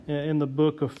in the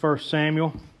book of 1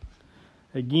 Samuel.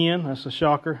 Again, that's a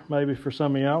shocker maybe for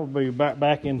some of y'all. We'll be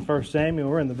back in 1 Samuel.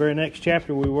 We're in the very next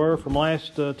chapter we were from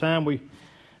last time we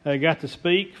got to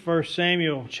speak. 1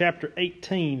 Samuel chapter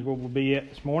 18 is where we'll be at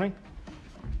this morning.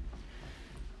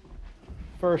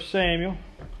 1 Samuel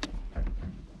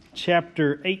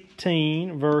chapter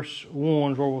 18 verse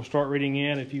 1 is where we'll start reading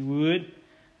in. If you would,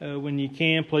 when you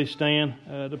can, please stand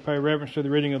to pay reverence to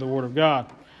the reading of the Word of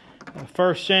God.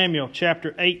 1 Samuel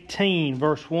chapter 18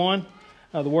 verse 1.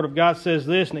 The Word of God says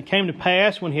this, "And it came to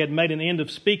pass, when he had made an end of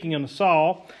speaking unto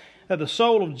Saul, that the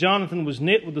soul of Jonathan was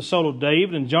knit with the soul of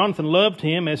David, and Jonathan loved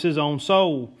him as his own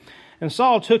soul. And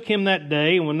Saul took him that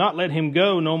day, and would not let him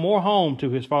go no more home to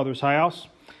his father's house.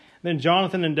 Then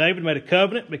Jonathan and David made a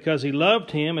covenant, because he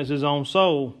loved him as his own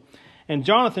soul. And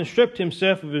Jonathan stripped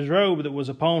himself of his robe that was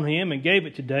upon him, and gave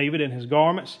it to David and his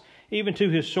garments, even to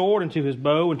his sword, and to his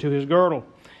bow, and to his girdle.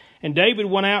 And David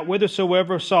went out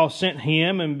whithersoever Saul sent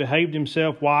him, and behaved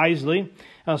himself wisely.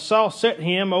 Saul set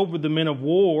him over the men of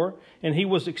war, and he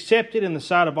was accepted in the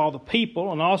sight of all the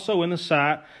people, and also in the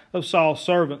sight of Saul's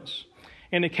servants.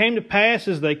 And it came to pass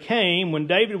as they came, when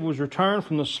David was returned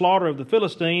from the slaughter of the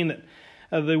Philistine,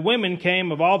 that the women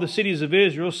came of all the cities of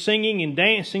Israel, singing and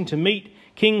dancing to meet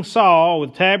King Saul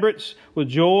with tabrets, with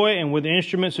joy, and with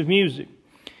instruments of music.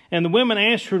 And the women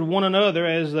answered one another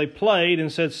as they played, and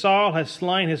said, Saul has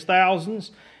slain his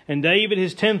thousands, and David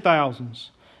his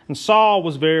 10,000s. And Saul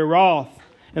was very wroth,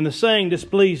 and the saying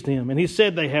displeased him. And he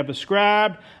said, They have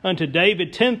ascribed unto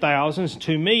David 10,000s,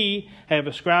 to me have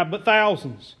ascribed but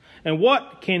thousands. And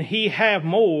what can he have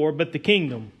more but the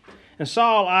kingdom? And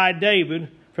Saul eyed David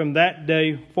from that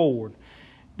day forward."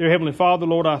 Dear Heavenly Father,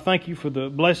 Lord, I thank you for the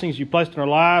blessings you placed in our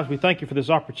lives. We thank you for this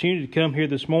opportunity to come here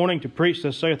this morning to preach,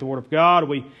 thus saith the Word of God.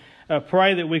 We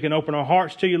pray that we can open our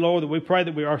hearts to you, Lord, that we pray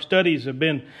that our studies have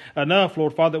been enough,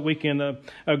 Lord, Father, that we can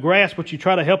grasp what you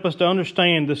try to help us to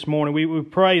understand this morning. We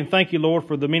pray and thank you, Lord,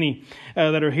 for the many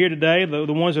that are here today,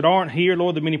 the ones that aren't here,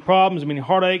 Lord, the many problems, the many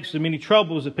heartaches, the many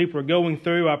troubles that people are going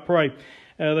through. I pray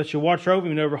that you'll watch over me,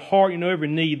 you know every heart, you know every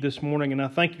need this morning. And I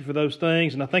thank you for those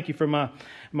things. And I thank you for my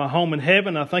home in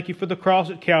heaven. I thank you for the cross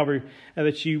at Calvary,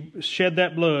 that you shed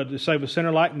that blood to save a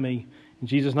sinner like me. In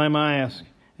Jesus' name I ask.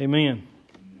 Amen.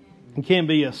 You can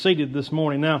be seated this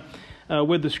morning. Now,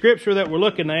 with the scripture that we're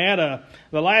looking at,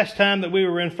 the last time that we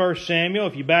were in 1 Samuel,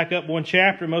 if you back up one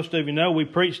chapter, most of you know, we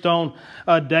preached on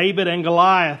David and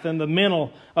Goliath and the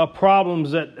mental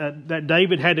problems that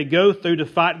David had to go through to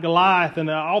fight Goliath, and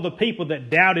all the people that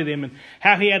doubted him, and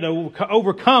how he had to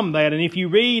overcome that. And if you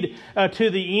read to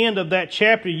the end of that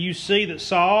chapter, you see that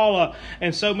Saul,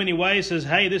 in so many ways, says,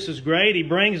 hey, this is great. He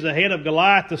brings the head of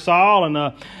Goliath to Saul,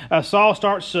 and Saul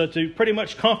starts to pretty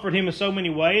much comfort him in so many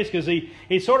ways, because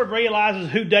he sort of realizes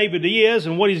who David is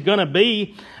and what he's going to be.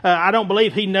 I don't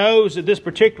believe he knows at this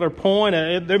particular point.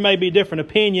 There may be different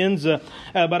opinions,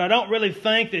 but I don't really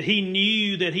think that he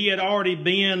knew that he had already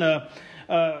been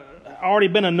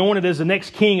anointed as the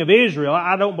next king of Israel.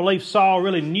 I don't believe Saul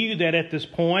really knew that at this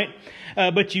point.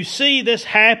 But you see this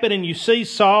happen, and you see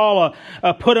Saul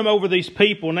put him over these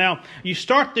people. Now, you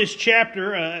start this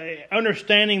chapter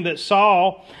understanding that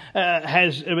Saul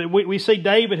we see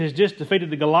David has just defeated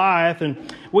the Goliath,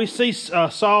 and we see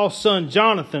Saul's son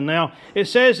Jonathan. Now, it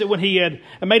says that when he had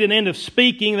made an end of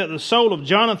speaking, that the soul of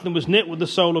Jonathan was knit with the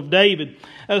soul of David.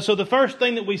 So the first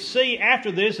thing that we see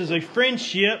after this is a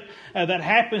friendship that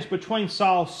happens between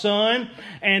Saul's son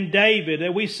and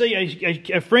David. We see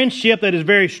a friendship that is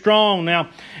very strong. Now,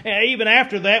 even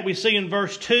after that, we see in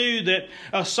verse 2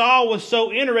 that Saul was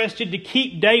so interested to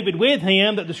keep David with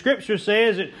him that the Scripture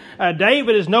says that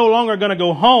David is no longer going to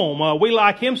go home. We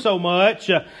like him so much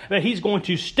that he's going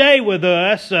to stay with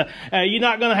us. You're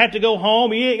not going to have to go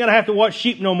home. You ain't going to have to watch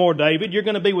sheep no more, David. You're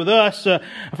going to be with us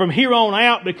from here on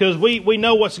out, because we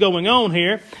know what's going on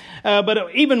here.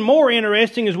 But even more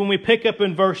interesting is when we pick up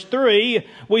in verse 3,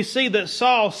 we see that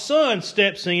Saul's son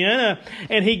steps in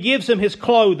and he gives him his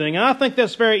clothing. And I think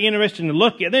that's very interesting to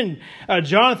look at. Then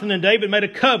Jonathan and David made a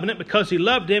covenant because he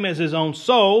loved him as his own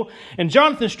soul. And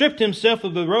Jonathan stripped himself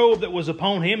of the robe that was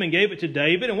upon him and gave it to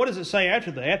David. And what does it say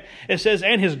after that? It says,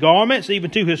 and his garments, even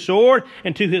to his sword,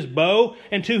 and to his bow,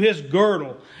 and to his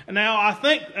girdle. Now, I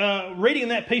think reading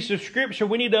that piece of Scripture,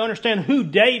 we need to understand who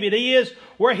David is,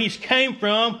 where he's came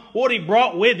from, what he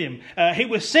brought with him. He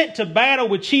was sent to battle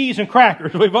with cheese and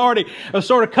crackers. We've already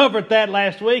sort of covered that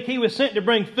last week. He was sent to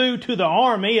bring food to the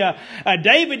army.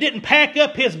 David didn't pack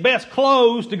up his best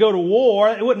clothes to go to war.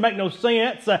 It wouldn't make no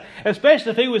sense,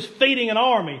 especially if he was feeding an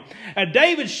army.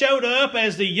 David showed up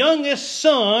as the youngest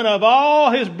son of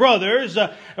all his brothers,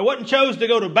 wasn't chose to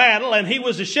go to battle, and he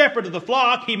was the shepherd of the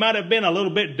flock. He might have been a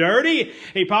little bit dirty.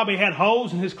 He probably had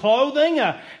holes in his clothing.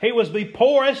 He was the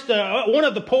poorest, one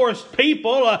of the poorest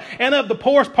people, and of the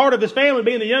poorest part of his family,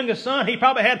 being the youngest son. He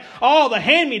probably had all the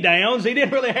hand-me-downs. He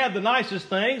didn't really have the nicest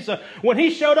things. When he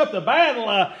showed up to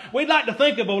battle, we'd like to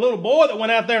think of a little boy that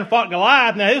went out there and fought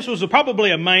Goliath. Now, this was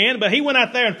probably a man, but he went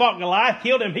out there and fought Goliath,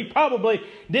 killed him. He probably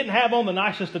didn't have on the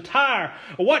nicest attire.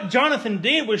 What Jonathan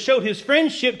did was showed his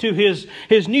friendship to his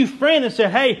new friend and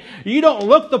said, hey, you don't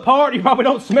look the part. You probably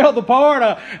don't smell the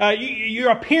part. Your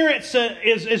appearance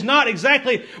is not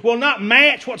exactly, will not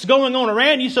match what's going on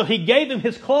around you. So he gave him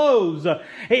his clothes.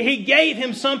 He gave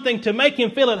him something to make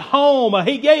him feel at home.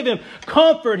 He gave him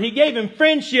comfort. He gave him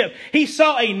friendship. He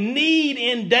saw a need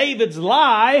in David's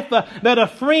life that a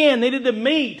friend needed to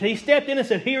meet. He stepped in and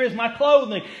said, here is my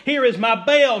clothing. Here is my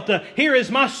belt. Here is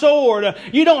my sword.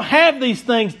 You don't have these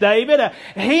things, David.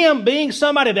 Him being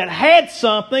somebody that had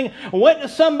something, went to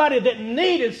somebody that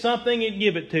needed something and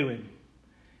give it to him.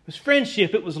 It was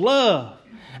friendship. It was love.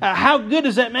 How good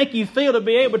does that make you feel to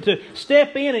be able to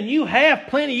step in and you have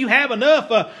plenty, you have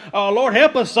enough. Lord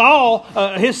help us all.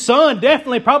 His son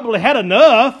definitely probably had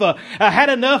enough. Had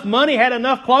enough money, had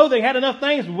enough clothing, had enough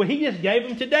things. Well, he just gave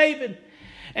them to David.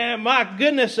 And my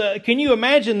goodness, can you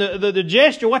imagine the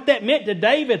gesture, what that meant to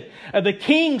David? The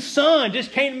king's son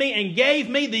just came to me and gave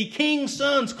me the king's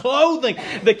son's clothing,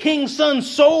 the king's son's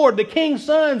sword, the king's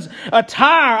son's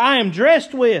attire I am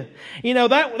dressed with. You know,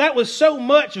 that was so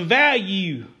much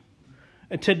value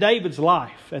to David's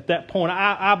life at that point.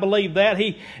 I believe that.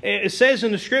 It says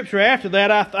in the scripture after that,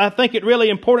 I think it really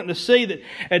important to see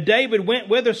that David went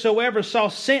whithersoever Saul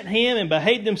sent him and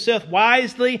behaved himself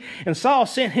wisely, and Saul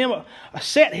set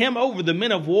him over the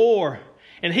men of war.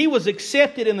 And he was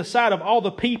accepted in the sight of all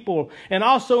the people and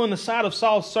also in the sight of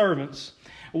Saul's servants.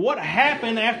 What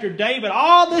happened after David,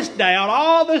 all this doubt,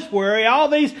 all this worry, all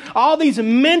these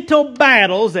mental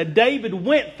battles that David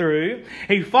went through,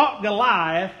 he fought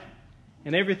Goliath,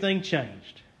 and everything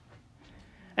changed.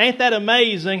 Ain't that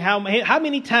amazing how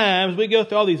many times we go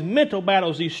through all these mental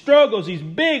battles, these struggles, these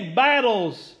big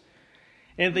battles,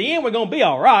 and at the end we're going to be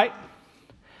all right.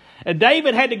 And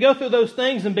David had to go through those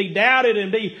things and be doubted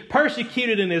and be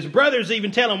persecuted, and his brothers even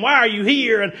tell him, why are you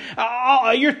here? And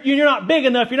you're not big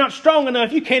enough, you're not strong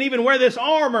enough, you can't even wear this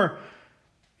armor.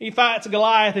 He fights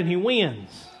Goliath and he wins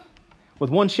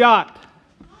with one shot.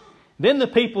 Then the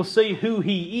people see who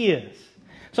he is.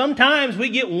 Sometimes we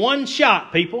get one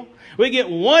shot, people. We get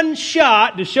one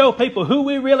shot to show people who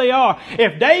we really are.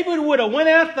 If David would have went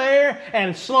out there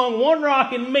and slung one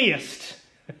rock and missed,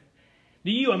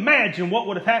 do you imagine what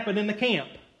would have happened in the camp?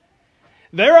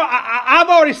 I've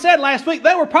already said last week,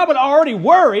 they were probably already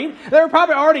worried. They were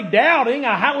probably already doubting,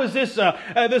 how is this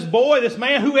boy, this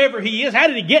man, whoever he is, how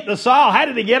did he get to Saul? How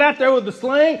did he get out there with the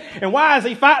sling? And why is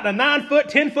he fighting a 9-foot,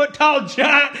 10-foot tall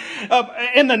giant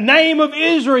in the name of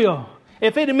Israel?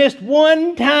 If it had missed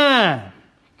one time,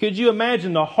 could you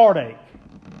imagine the heartache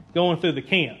going through the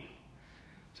camp?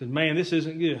 Said, man, this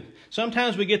isn't good.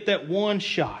 Sometimes we get that one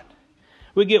shot.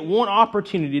 We get one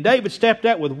opportunity. David stepped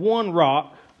out with one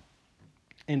rock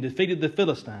and defeated the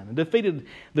Philistine and defeated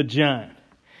the giant.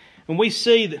 And we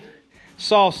see that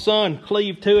Saul's son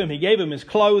cleaved to him. He gave him his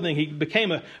clothing. He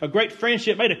became a great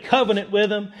friendship, made a covenant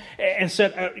with him, and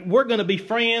said, we're going to be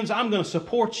friends. I'm going to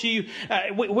support you.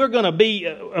 We're going to be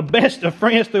a best of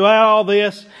friends throughout all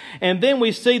this. And then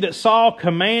we see that Saul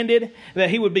commanded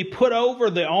that he would be put over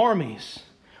the armies.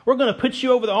 We're going to put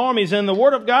you over the armies. And the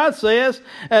Word of God says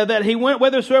that he went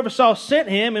whithersoever Saul sent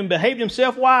him and behaved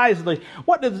himself wisely.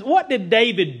 What did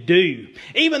David do?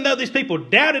 Even though these people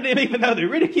doubted him, even though they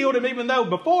ridiculed him, even though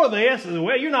before this,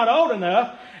 well, you're not old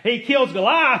enough. He kills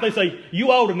Goliath. They say,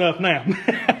 you old enough now.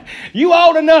 You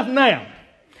old enough now.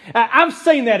 I've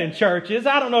seen that in churches.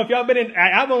 I don't know if y'all been in,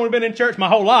 I've only been in church my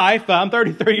whole life. I'm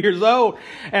 33 years old.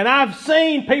 And I've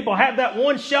seen people have that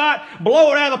one shot,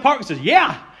 blow it out of the park and says,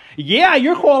 yeah,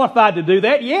 you're qualified to do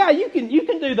that. Yeah, you can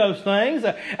do those things.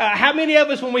 How many of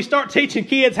us, when we start teaching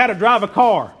kids how to drive a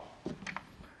car,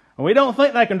 we don't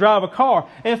think they can drive a car.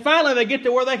 And finally they get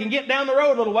to where they can get down the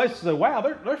road a little ways and say, wow,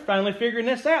 they're finally figuring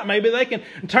this out. Maybe they can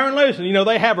turn loose. And,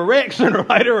 they have a wreck sooner or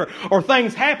later or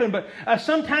things happen. But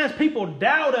sometimes people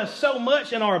doubt us so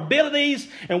much in our abilities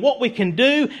and what we can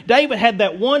do. David had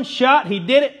that one shot. He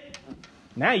did it.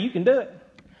 Now you can do it.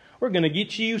 We're going to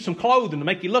get you some clothing to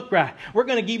make you look right. We're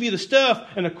going to give you the stuff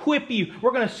and equip you.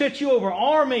 We're going to set you over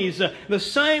armies. The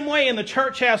same way in the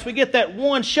church house, we get that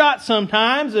one shot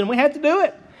sometimes, and we have to do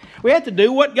it. We have to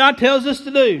do what God tells us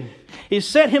to do. He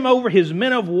set him over his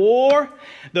men of war.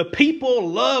 The people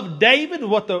loved David,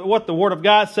 what the Word of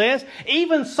God says.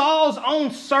 Even Saul's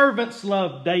own servants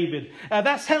loved David.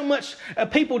 That's how much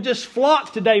people just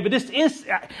flocked to David.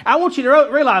 I want you to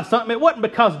realize something. It wasn't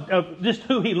because of just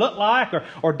who he looked like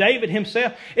or David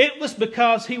himself. It was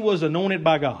because he was anointed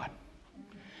by God.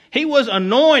 He was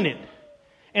anointed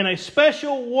in a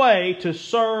special way to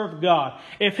serve God.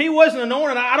 If he wasn't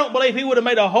anointed, I don't believe he would have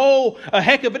made a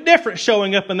heck of a difference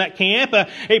showing up in that camp.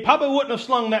 He probably wouldn't have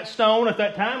slung that stone at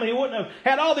that time, and he wouldn't have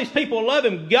had all these people love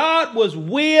him. God was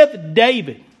with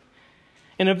David.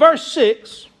 And in verse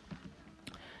 6,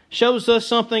 shows us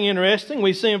something interesting.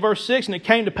 We see in verse 6, and it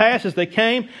came to pass as they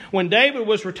came when David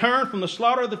was returned from the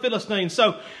slaughter of the Philistines.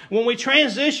 So when we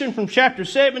transition from chapter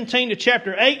 17 to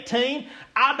chapter 18,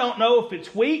 I don't know if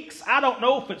it's weeks, I don't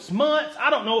know if it's months, I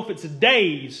don't know if it's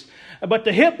days. But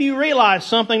to help you realize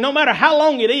something, no matter how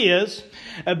long it is,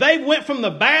 they went from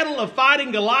the battle of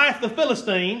fighting Goliath the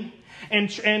Philistine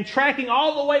and tracking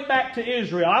all the way back to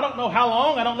Israel. I don't know how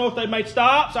long. I don't know if they made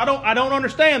stops. I don't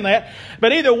understand that.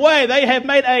 But either way, they have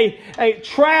made a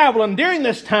travel. And during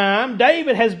this time,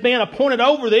 David has been appointed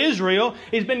over to Israel.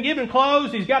 He's been given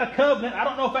clothes. He's got a covenant. I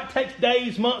don't know if that takes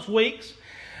days, months, weeks.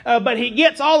 But he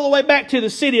gets all the way back to the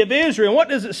city of Israel. And what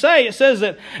does it say? It says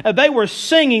that they were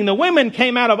singing. The women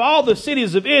came out of all the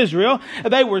cities of Israel.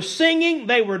 They were singing.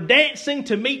 They were dancing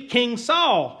to meet King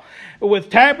Saul, with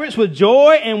tabrets, with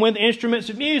joy, and with instruments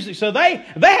of music. So they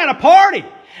had a party.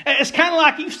 It's kind of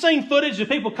like you've seen footage of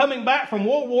people coming back from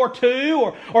World War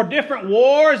II or different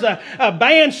wars. A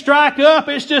band strike up.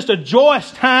 It's just a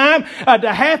joyous time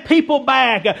to have people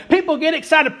back. People get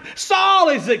excited. Saul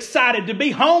is excited to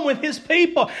be home with his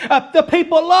people. The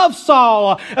people love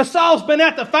Saul. Saul's been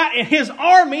at the fight, and his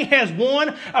army has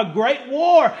won a great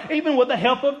war, even with the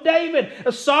help of David.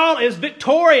 Saul is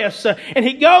victorious, and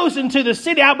he goes into the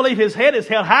city. I believe his head is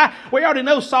held high. We already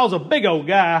know Saul's a big old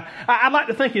guy. I'd like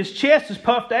to think his chest is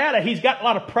puffed out. He's got a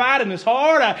lot of pride in his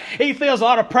heart. He feels a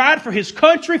lot of pride for his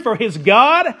country, for his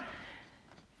God.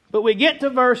 But we get to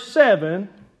verse 7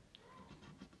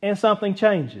 and something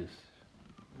changes.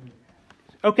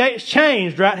 Okay, it's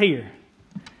changed right here.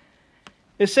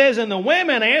 It says, and the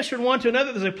women answered one to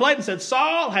another as they played and said,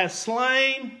 Saul has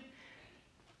slain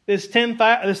his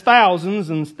thousands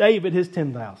and David his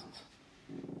 10,000s.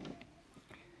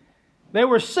 They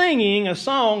were singing a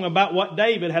song about what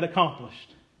David had accomplished.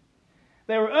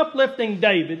 They were uplifting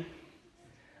David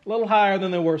a little higher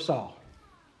than they were Saul.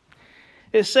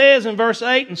 It says in verse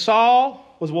 8, and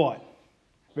Saul was what?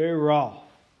 Very raw.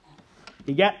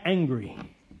 He got angry.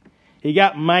 He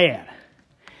got mad.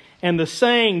 And the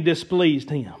saying displeased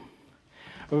him.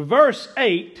 Verse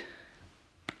 8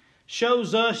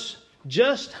 shows us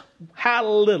just how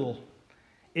little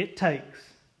it takes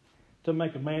to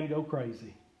make a man go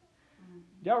crazy.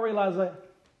 Y'all realize that?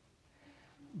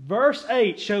 Verse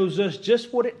 8 shows us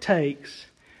just what it takes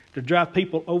to drive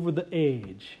people over the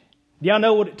edge. Do y'all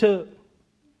know what it took?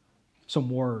 Some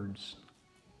words.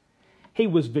 He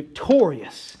was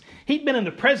victorious. He'd been in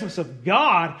the presence of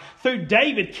God through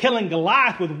David killing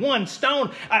Goliath with one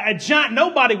stone, a giant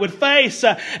nobody would face.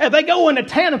 They go into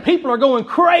town and people are going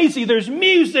crazy. There's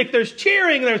music, there's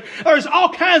cheering, there's all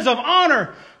kinds of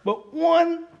honor. But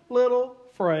one little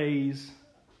phrase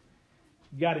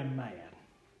got him mad.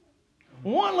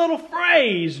 One little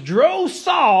phrase drove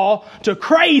Saul to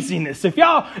craziness. If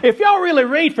y'all really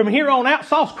read from here on out,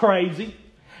 Saul's crazy.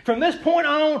 From this point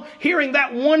on, hearing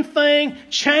that one thing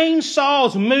changed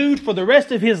Saul's mood for the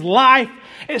rest of his life.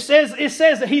 It says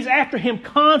that he's after him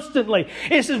constantly.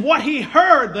 It says what he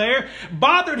heard there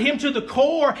bothered him to the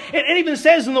core. It even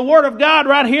says in the Word of God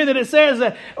right here that it says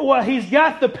that, well, he's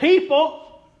got the people.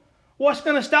 What's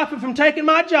going to stop him from taking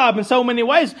my job in so many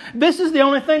ways? This is the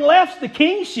only thing left, the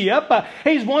kingship.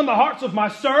 He's won the hearts of my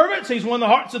servants. He's won the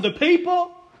hearts of the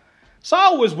people.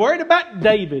 Saul was worried about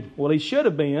David. Well, he should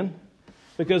have been,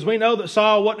 because we know that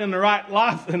Saul wasn't in the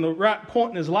right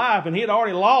point in his life, and he had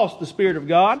already lost the Spirit of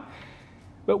God.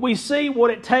 But we see what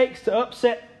it takes to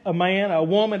upset a man, a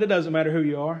woman. It doesn't matter who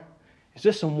you are. It's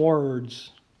just some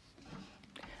words.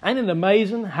 Ain't it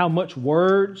amazing how much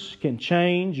words can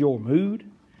change your mood?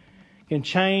 Can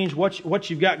change what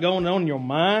you've got going on in your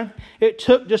mind. It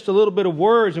took just a little bit of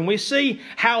words, and we see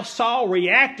how Saul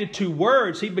reacted to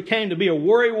words. He became to be a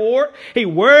worrywart. He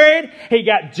worried. He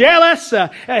got jealous.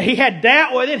 He had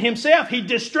doubt within himself. He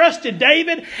distrusted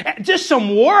David. Just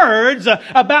some words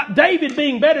about David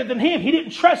being better than him. He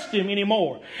didn't trust him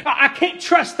anymore. I can't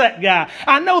trust that guy.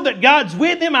 I know that God's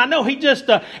with him. I know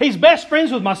he's best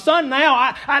friends with my son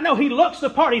now. I know he looks the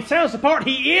part. He sounds the part.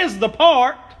 He is the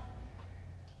part.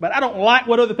 But I don't like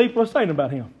what other people are saying about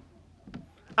him.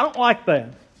 I don't like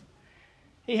that.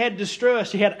 He had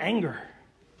distrust. He had anger.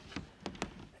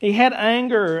 He had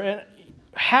anger. And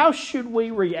how should we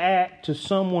react to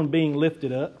someone being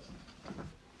lifted up?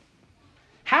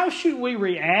 How should we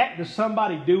react to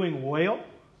somebody doing well?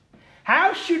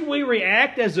 How should we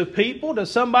react as a people to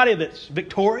somebody that's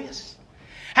victorious?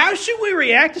 How should we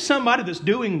react to somebody that's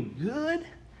doing good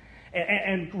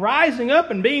and rising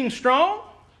up and being strong?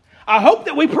 I hope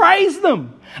that we praise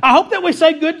them. I hope that we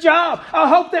say, good job. I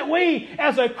hope that we,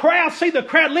 as a crowd, see the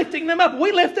crowd lifting them up.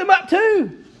 We lift them up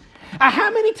too. How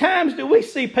many times do we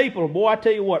see people, boy, I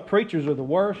tell you what, preachers are the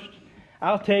worst.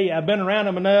 I'll tell you, I've been around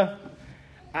them enough.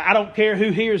 I don't care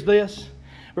who hears this,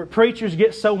 but preachers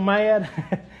get so mad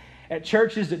at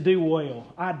churches that do well.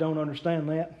 I don't understand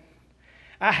that.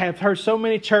 I have heard so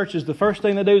many churches, the first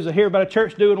thing they do is they hear about a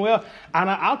church doing well, and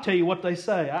I'll tell you what they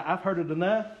say. I've heard it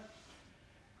enough.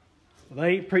 They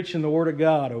ain't preaching the Word of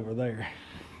God over there.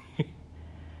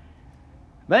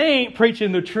 They ain't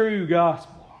preaching the true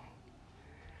gospel.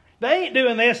 They ain't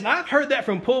doing this, and I've heard that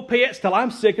from pulpits till I'm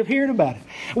sick of hearing about it.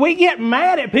 We get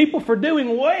mad at people for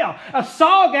doing well.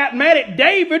 Saul got mad at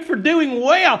David for doing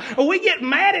well. We get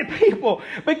mad at people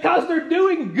because they're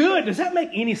doing good. Does that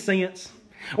make any sense?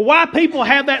 Why people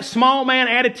have that small man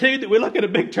attitude that we look at a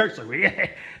big church like, well, yeah,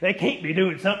 they can't be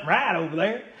doing something right over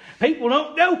there. People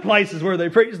don't go places where they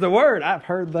preach the Word. I've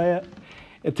heard that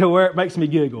until where it makes me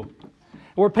giggle.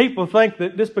 Where people think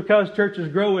that just because churches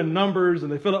grow in numbers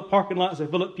and they fill up parking lots, they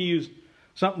fill up pews,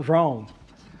 something's wrong.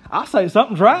 I say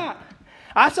something's right.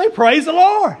 I say praise the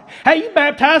Lord. Hey, you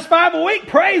baptize 5 a week.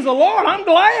 Praise the Lord. I'm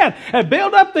glad. And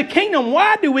build up the kingdom.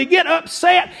 Why do we get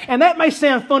upset? And that may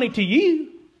sound funny to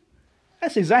you.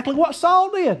 That's exactly what Saul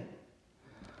did.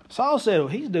 Saul said, well,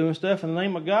 he's doing stuff in the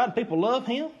name of God. People love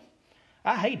him.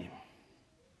 I hate him.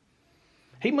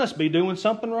 He must be doing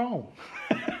something wrong.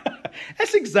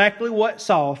 That's exactly what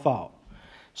Saul thought.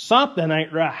 Something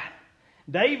ain't right.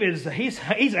 David's, he's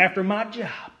after my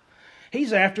job.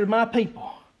 He's after my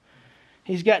people.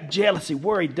 He's got jealousy,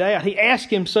 worry, doubt. He asked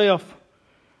himself,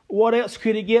 what else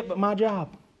could he get but my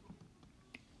job?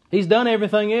 He's done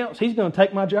everything else. He's going to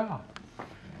take my job.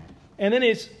 And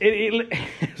then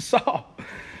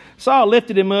Saul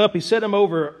lifted him up. He set him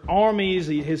over armies.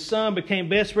 His son became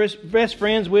best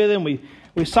friends with him.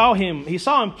 We saw him. He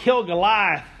saw him kill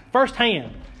Goliath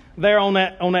firsthand there on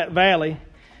that valley.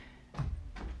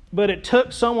 But it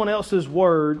took someone else's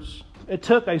words. It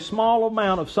took a small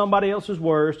amount of somebody else's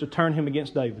words to turn him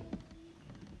against David.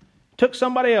 It took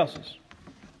somebody else's.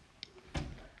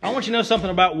 I want you to know something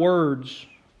about words.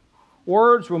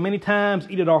 Words will many times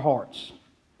eat at our hearts.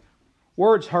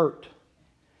 Words hurt.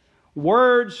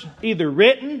 Words either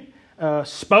written,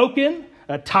 spoken,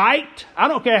 typed. I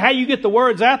don't care how you get the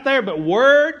words out there, but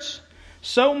words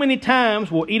so many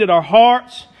times will eat at our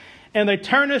hearts, and they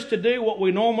turn us to do what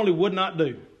we normally would not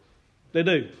do. They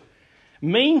do.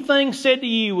 Mean things said to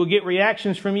you will get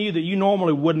reactions from you that you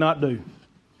normally would not do.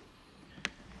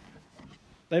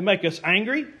 They make us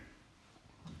angry.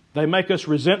 They make us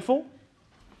resentful.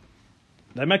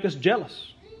 They make us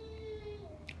jealous.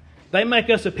 They make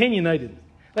us opinionated.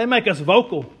 They make us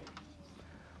vocal.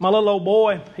 My little old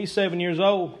boy, he's 7 years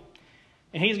old,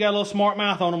 and he's got a little smart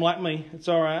mouth on him like me. It's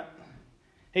all right.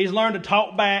 He's learned to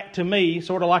talk back to me,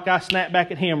 sort of like I snap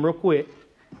back at him real quick.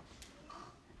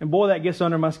 And boy, that gets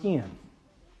under my skin.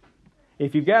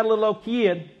 If you've got a little old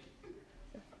kid,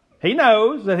 he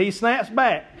knows that he snaps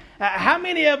back. How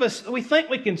many of us, we think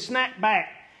we can snap back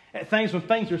at things when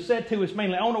things are said to us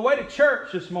meanly? On the way to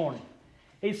church this morning,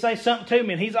 he'd say something to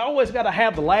me, and he's always got to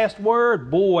have the last word.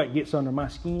 Boy, it gets under my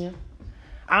skin.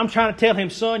 I'm trying to tell him,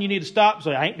 son, you need to stop.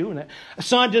 So I ain't doing that.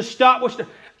 Son, just stop.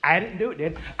 I didn't do it,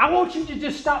 Dad. I want you to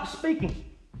just stop speaking.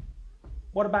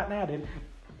 What about now, Dad?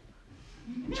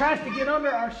 He tries to get under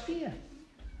our skin.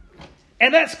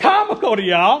 And that's comical to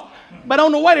y'all. But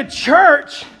on the way to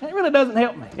church, it really doesn't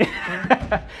help me.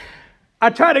 I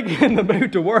try to get in the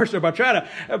mood to worship. I try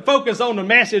to focus on the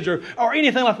message or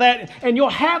anything like that. And you'll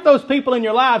have those people in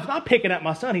your lives. I'm picking at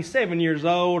my son. He's 7 years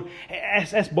old.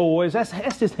 That's boys.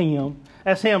 That's just him.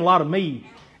 That's him, a lot of me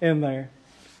in there.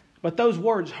 But those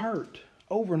words hurt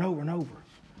over and over and over.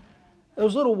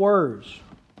 Those little words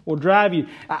will drive you.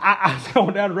 I was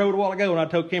going down the road a while ago and I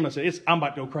told Kim, I said, I'm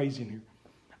about to go crazy in here.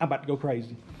 I'm about to go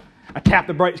crazy. I tapped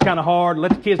the brakes kind of hard,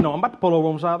 let the kids know I'm about to pull over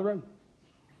on the side of the road.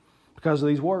 Because of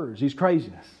these words, these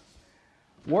craziness.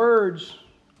 Words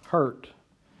hurt.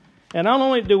 And not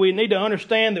only do we need to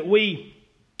understand that we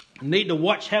need to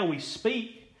watch how we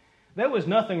speak, there was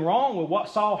nothing wrong with what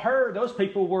Saul heard. Those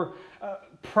people were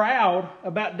proud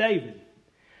about David.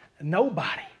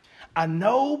 Nobody. A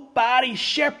nobody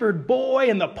shepherd boy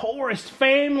in the poorest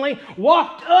family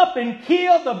walked up and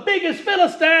killed the biggest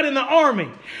Philistine in the army.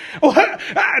 Well,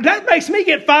 that makes me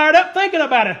get fired up thinking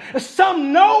about it.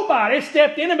 Some nobody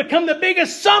stepped in and become the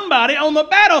biggest somebody on the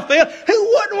battlefield.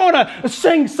 Who wouldn't want to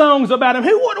sing songs about him?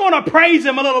 Who wouldn't want to praise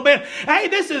him a little bit? Hey,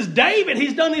 this is David.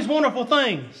 He's done these wonderful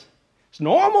things. It's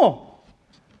normal.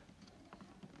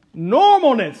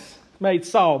 Normalness made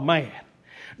Saul mad.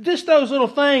 Just those little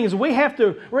things. We have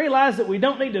to realize that we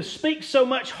don't need to speak so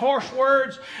much harsh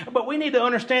words, but we need to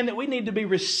understand that we need to be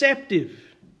receptive.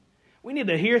 We need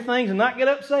to hear things and not get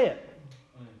upset.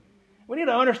 We need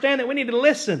to understand that we need to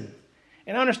listen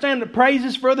and understand that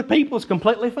praises for other people is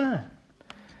completely fine.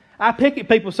 I pick at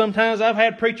people sometimes. I've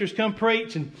had preachers come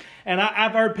preach, and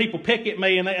I've heard people pick at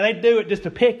me, and they do it just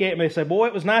to pick at me. They say, boy,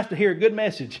 it was nice to hear a good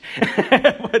message.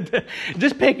 But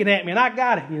just picking at me, and I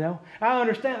got it, I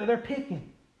understand that they're picking.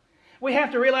 We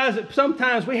have to realize that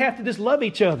sometimes we have to just love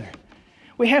each other.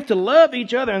 We have to love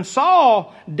each other. And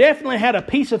Saul definitely had a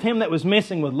piece of him that was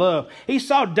missing with love. He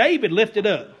saw David lifted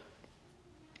up.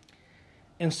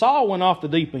 And Saul went off the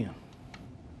deep end.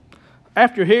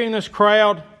 After hearing this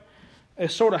crowd, they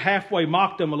sort of halfway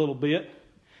mocked him a little bit.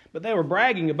 But they were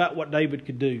bragging about what David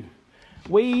could do.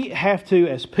 We have to,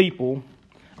 as people,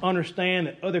 understand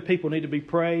that other people need to be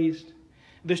praised.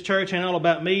 This church ain't all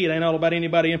about me. It ain't all about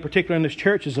anybody in particular in this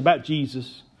church. It's about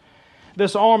Jesus.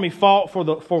 This army fought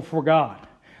for God.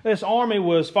 This army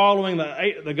was following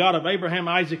the God of Abraham,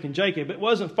 Isaac, and Jacob. It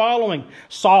wasn't following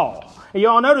Saul.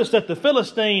 Y'all notice that the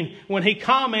Philistine, when he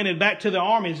commented back to the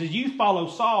army, says, you follow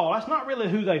Saul. That's not really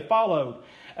who they followed.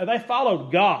 They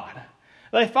followed God.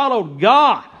 They followed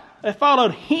God. They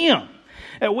followed Him.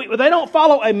 They don't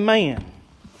follow a man.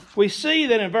 We see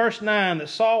that in verse 9 that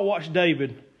Saul watched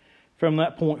David from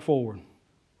that point forward.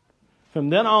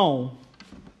 From then on,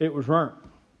 it was burnt.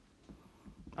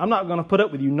 I'm not going to put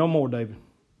up with you no more, David.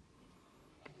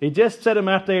 He just set him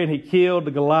out there and he killed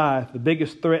the Goliath, the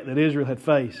biggest threat that Israel had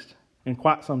faced in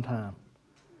quite some time.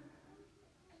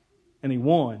 And he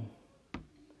won.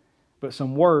 But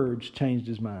some words changed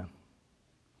his mind.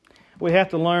 We have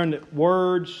to learn that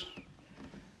words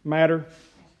matter.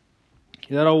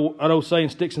 That old saying,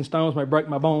 sticks and stones may break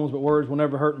my bones, but words will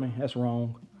never hurt me. That's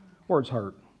wrong. Words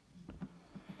hurt.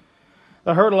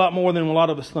 They hurt a lot more than a lot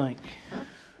of us think.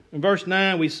 In verse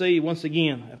 9, we see, once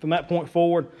again, from that point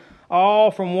forward,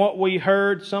 all from what we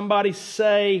heard, somebody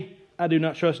say, I do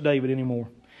not trust David anymore.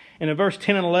 And in verse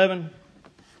 10 and 11,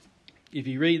 if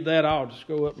you read that, I'll just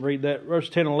go up and read that. Verse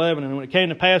 10 and 11, and when it came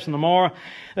to pass in the morrow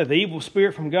that the evil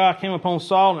spirit from God came upon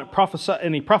Saul,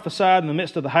 and he prophesied in the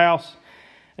midst of the house.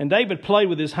 And David played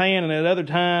with his hand, and at other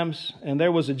times, and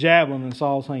there was a javelin in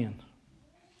Saul's hand.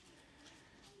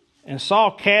 And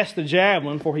Saul cast the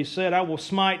javelin, for he said, I will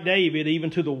smite David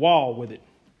even to the wall with it.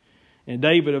 And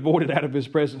David avoided out of his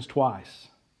presence twice.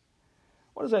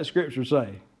 What does that scripture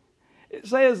say? It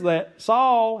says that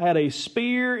Saul had a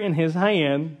spear in his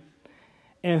hand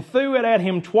and threw it at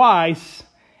him twice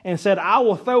and said, I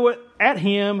will throw it at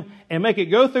him and make it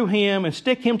go through him and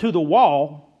stick him to the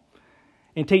wall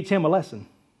and teach him a lesson.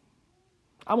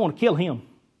 I want to kill him,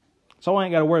 so I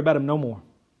ain't got to worry about him no more.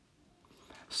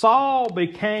 Saul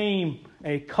became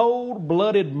a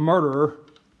cold-blooded murderer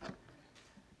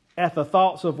at the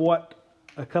thoughts of what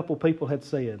a couple people had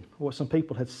said, what some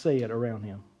people had said around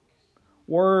him.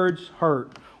 Words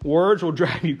hurt. Words will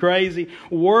drive you crazy.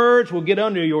 Words will get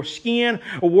under your skin.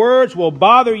 Words will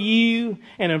bother you.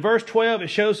 And in verse 12, it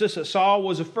shows us that Saul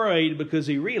was afraid because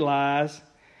he realized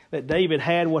that David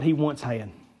had what he once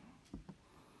had.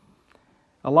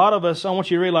 A lot of us, I want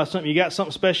you to realize something. You got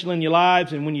something special in your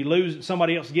lives, and when you lose it,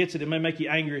 somebody else gets it, it may make you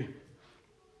angry.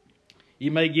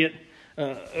 It may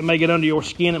get under your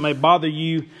skin. It may bother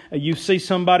you. You see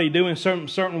somebody doing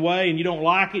certain way, and you don't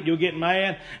like it. You'll get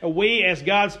mad. We, as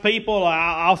God's people,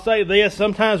 I'll say this: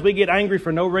 sometimes we get angry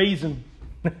for no reason.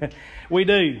 We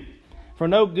do, for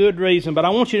no good reason. But I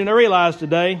want you to realize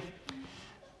today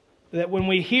that when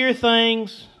we hear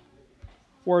things,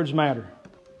 words matter.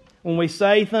 When we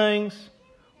say things,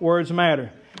 words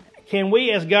matter. Can we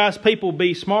as God's people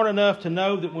be smart enough to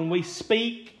know that when we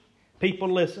speak,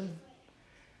 people listen?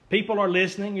 People are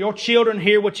listening. Your children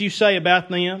hear what you say about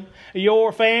them.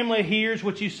 Your family hears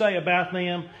what you say about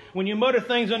them. When you mutter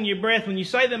things under your breath, when you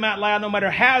say them out loud, no matter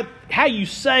how you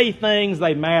say things,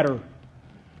 they matter.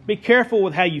 Be careful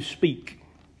with how you speak.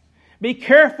 Be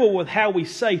careful with how we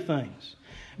say things.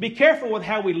 Be careful with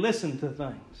how we listen to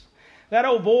things. That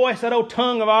old voice, that old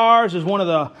tongue of ours is one of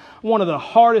the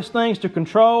hardest things to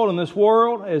control in this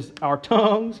world, is our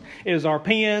tongues, is our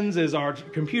pens, is our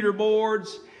computer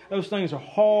boards. Those things are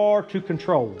hard to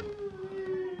control.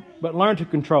 but learn to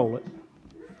control it.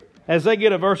 As they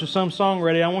get a verse of some song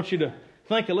ready, I want you to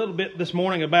think a little bit this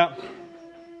morning about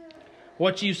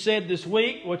what you've said this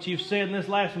week, what you've said in this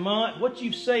last month, what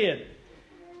you've said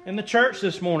in the church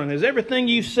this morning. Is everything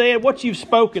you've said, what you've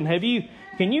spoken,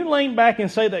 can you lean back and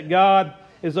say that God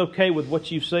is okay with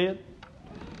what you've said?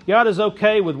 God is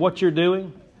okay with what you're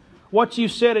doing? What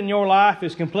you've said in your life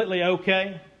is completely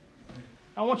okay?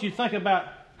 I want you to think about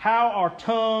how our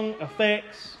tongue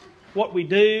affects what we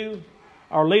do,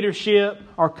 our leadership,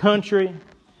 our country,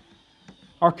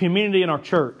 our community, and our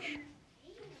church.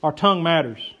 Our tongue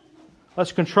matters.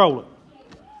 Let's control it.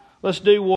 Let's do what